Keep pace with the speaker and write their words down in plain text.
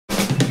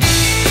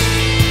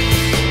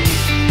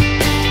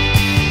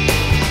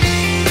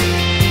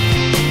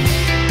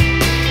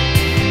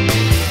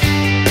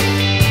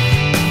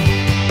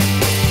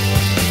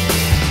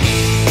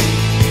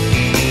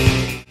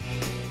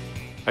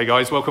Hey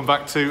guys, welcome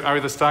back to Arry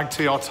The Stag.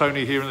 TR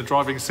Tony here in the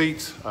driving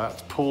seat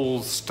at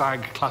Paul's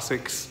Stag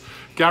Classics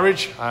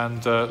garage,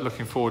 and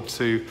looking forward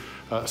to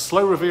a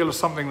slow reveal of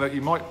something that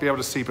you might be able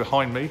to see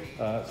behind me.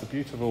 It's a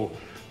beautiful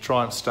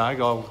Triumph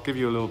Stag. I'll give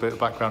you a little bit of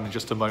background in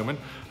just a moment.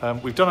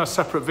 We've done a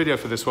separate video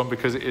for this one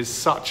because it is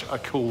such a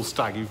cool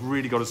stag. You've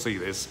really got to see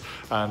this,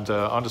 and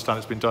I understand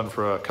it's been done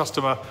for a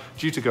customer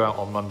due to go out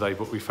on Monday,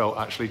 but we felt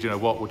actually, do you know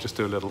what, we'll just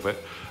do a little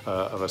bit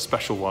of a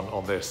special one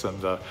on this,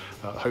 and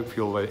hope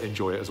you'll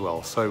enjoy it as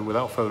well. So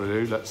without further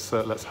ado,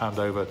 let's hand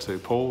over to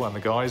Paul and the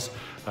guys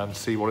and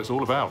see what it's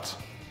all about.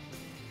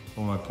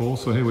 All right, Paul,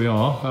 so here we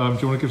are.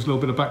 Do you want to give us a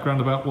little bit of background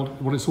about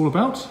what it's all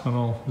about? And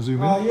I'll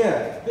zoom in.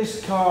 Yeah,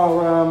 this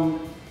car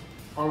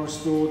I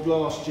restored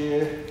last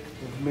year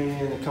with me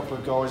and a couple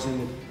of guys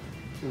who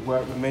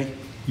worked with me.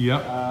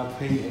 Yeah.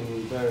 Pete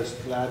and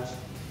various lads.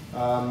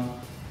 A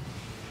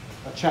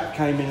chap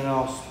came in and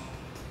asked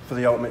for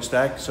the Ultimate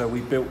Stag, so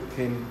we built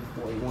him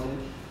what he wanted.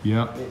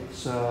 Yeah.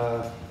 It's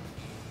a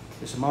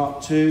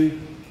Mark II.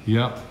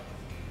 Yeah.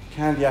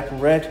 Candy apple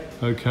red.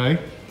 Okay.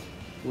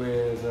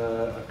 With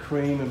a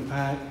cream and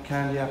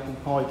candy apple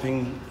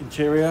piping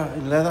interior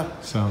in leather.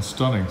 Sounds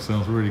stunning,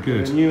 sounds really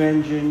good. With a new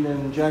engine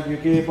and Jaguar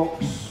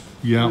gearbox.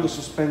 Yeah. All the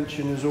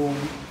suspension is all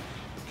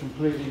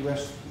completely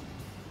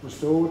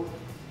restored.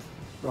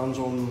 Runs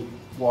on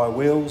wire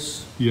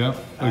wheels. Yeah,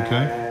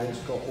 okay. And it's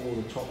got all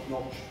the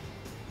top-notch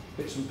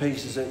bits and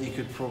pieces that you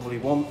could probably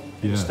want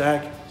in a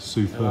Stag.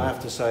 Superb. And I have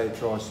to say it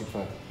drives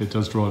superb. It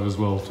does drive as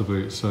well to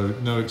boot, so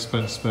no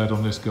expense spared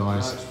on this,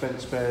 guys. No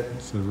expense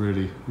spared. So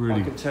really...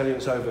 I can tell you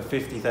it's over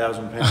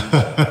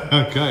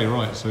 £50,000. Okay,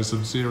 right, so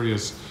some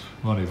serious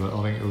money, but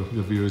I think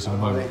the viewers in a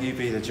moment. I'll let you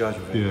be the judge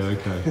of it. Yeah,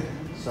 okay.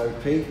 So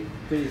Pete,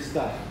 do your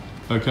stuff.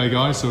 Okay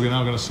guys, so we're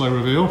now going to slow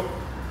reveal.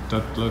 Da,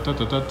 da, da,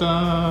 da, da,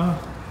 da.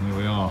 Here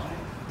we are,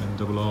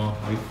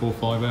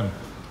 NRR845M.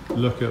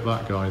 Look at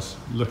that, guys,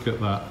 look at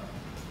that.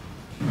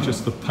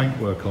 Just the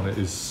paintwork on it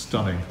is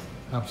stunning,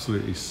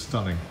 absolutely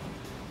stunning.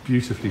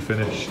 Beautifully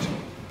finished.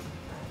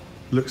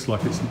 Looks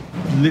like it's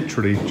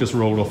literally just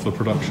rolled off the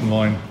production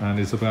line and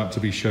is about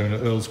to be shown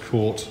at Earl's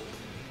Court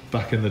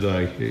back in the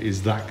day. It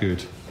is that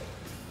good.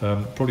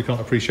 Probably can't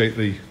appreciate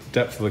the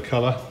depth of the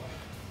colour,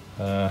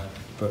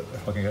 but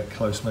if I can get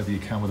close, maybe you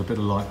can with a bit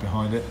of light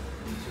behind it.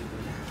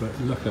 But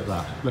look at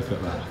that, look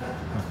at that,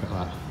 look at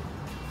that.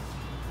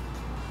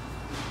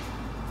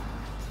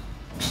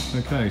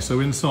 Okay,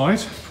 so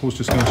inside, Paul's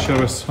just going to show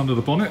us under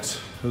the bonnet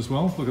as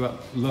well. Look at that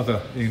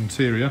leather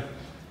interior.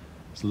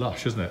 It's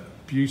lush, isn't it?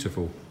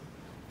 Beautiful.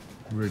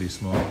 Really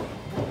smart.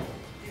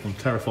 I'm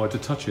terrified to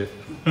touch it.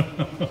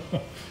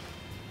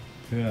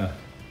 Yeah.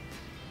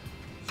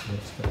 So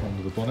let's get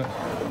under the bonnet.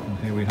 And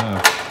here we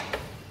have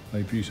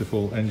a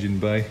beautiful engine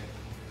bay.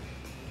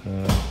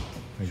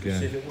 Again,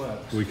 see if it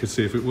works. We could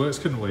see if it works,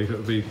 couldn't we? It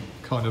would be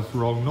kind of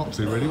wrong not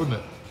to, really, wouldn't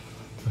it?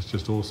 That's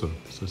just awesome.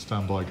 So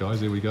stand by,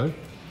 guys. Here we go.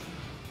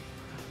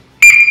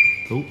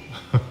 Oh.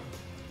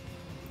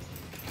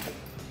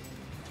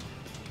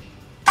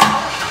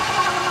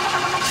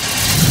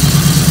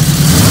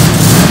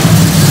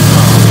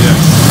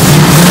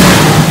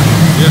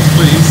 Yes,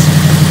 please.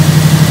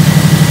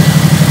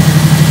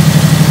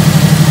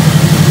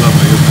 It's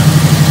lovely, isn't it?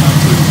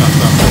 Absolutely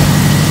fantastic.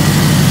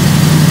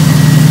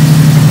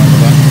 Remember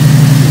that.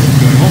 See what's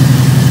going on.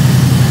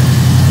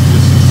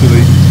 Listen to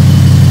the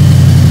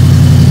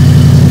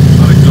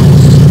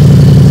exhaust.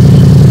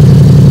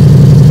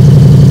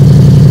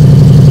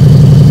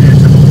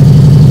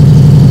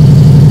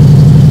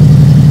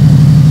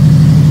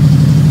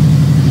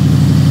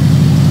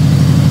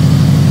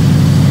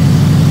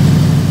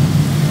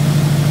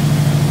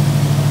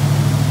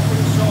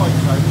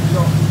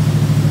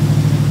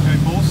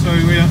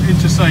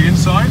 Just saying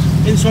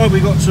Inside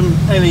we've got some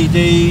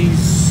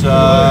LEDs.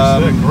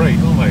 They're great,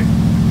 aren't they?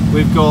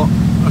 We've got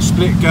a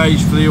split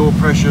gauge for the oil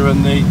pressure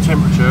and the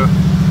temperature,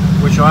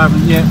 which I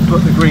haven't yet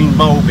put the green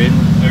bulb in.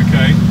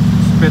 Okay.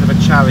 It's a bit of a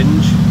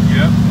challenge.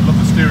 Yeah, I love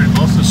the steering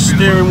boss.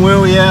 Steering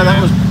wheel, yeah,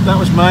 that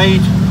was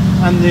made,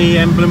 and the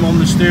emblem on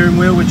the steering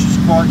wheel, which is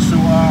quite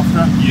sought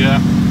after.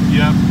 Yeah,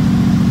 yeah.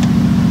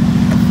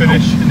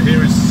 Finish in here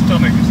is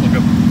stunning. It's like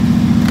a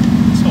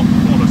top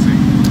quality.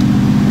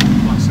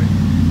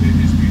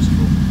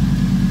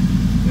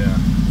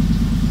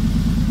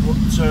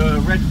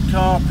 Red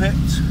carpet,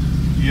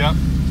 yeah,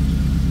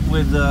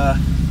 with the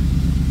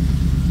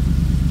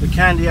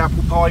candy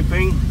apple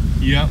piping,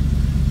 yeah,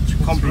 to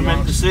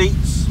complement the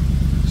seats.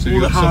 So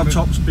all the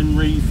hardtop's been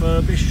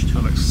refurbished.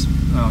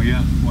 Oh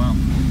yeah, wow,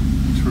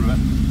 true.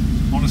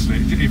 Honestly,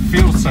 it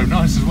feels so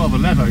nice as well. The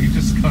leather, you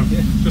just kind of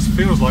just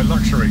feels like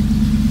luxury.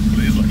 Well,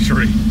 it is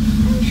luxury.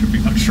 It should be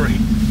luxury.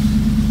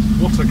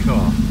 What a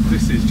car!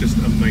 This is just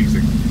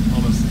amazing.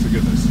 Honest to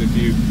goodness, if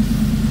you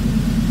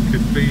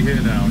could be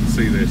here now and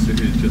see this, it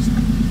is just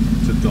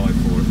to die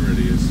for. It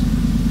really is.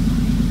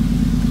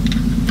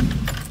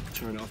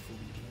 Turn off.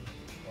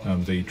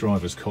 And the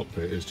driver's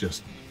cockpit is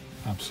just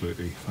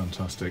absolutely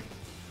fantastic.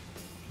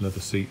 Leather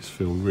seats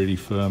feel really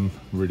firm,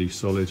 really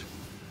solid.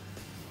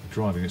 The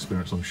driving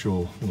experience, I'm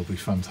sure, will be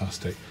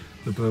fantastic.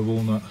 the burr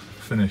walnut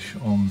finish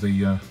on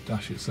the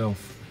dash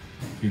itself.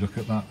 If you look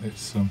at that,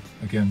 it's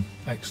again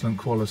excellent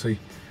quality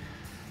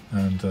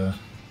and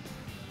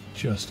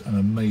just an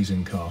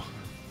amazing car,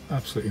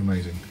 absolutely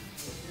amazing.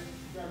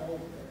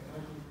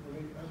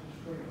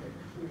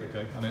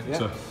 Okay, and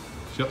it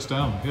shuts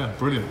down. Yeah,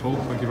 brilliant, Paul.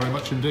 Thank you very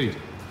much indeed.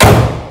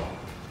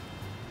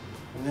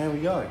 And there we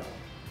go.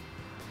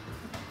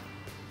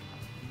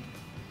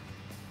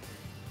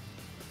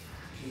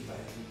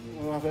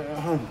 We'll have it at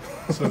home.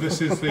 So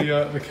this is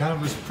the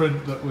canvas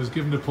print that was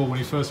given to Paul when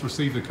he first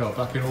received the car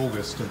back in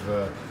August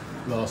of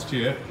last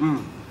year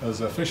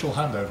as official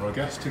handover, I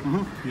guess.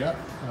 Yeah,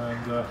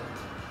 and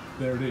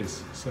there it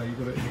is. So you've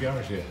got it in the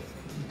garage here.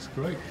 Looks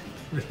great,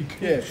 really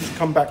good. Yeah, it's just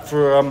come back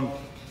for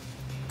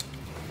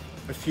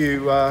a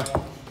few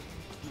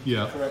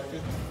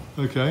corrected.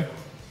 Okay.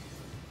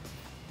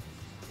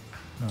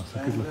 That's a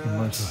good looking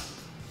motor.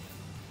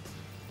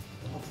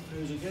 Off it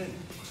goes again.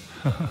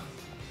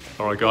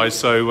 All right, guys,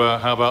 so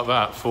how about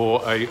that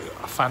for a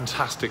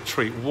fantastic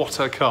treat? What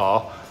a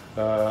car.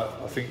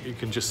 I think you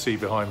can just see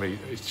behind me,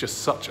 it's just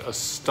such a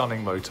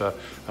stunning motor.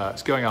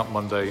 It's going out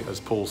Monday, as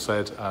Paul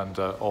said, and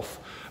off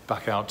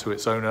back out to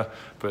its owner.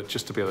 But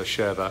just to be able to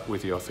share that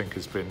with you, I think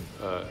has been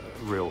a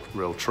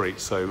real treat.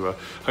 So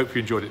hope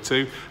you enjoyed it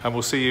too. And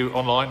we'll see you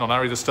online on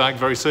Arry The Stag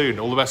very soon.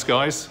 All the best,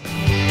 guys.